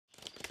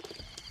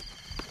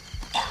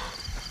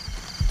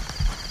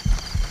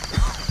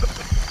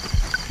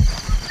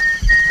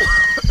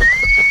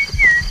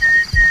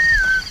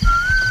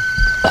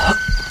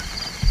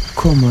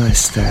¿Cómo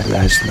está,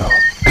 Laszlo?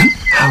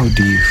 How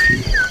do you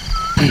feel?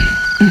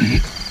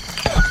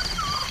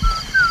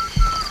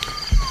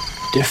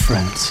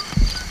 Different.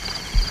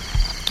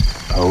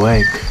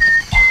 Awake.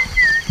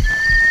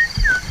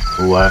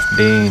 Who I've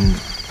been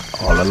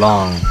all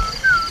along.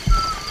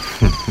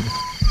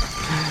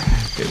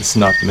 It's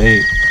not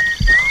me.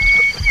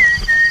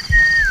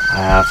 I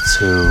have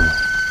to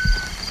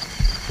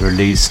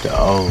release the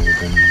old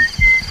and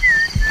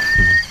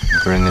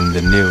bring in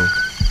the new.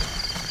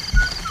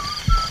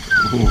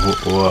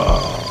 Whoa.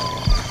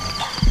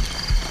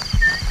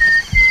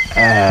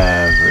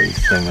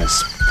 Everything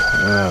is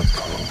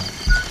purple.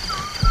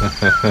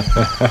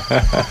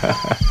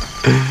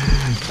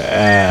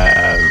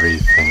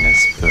 Everything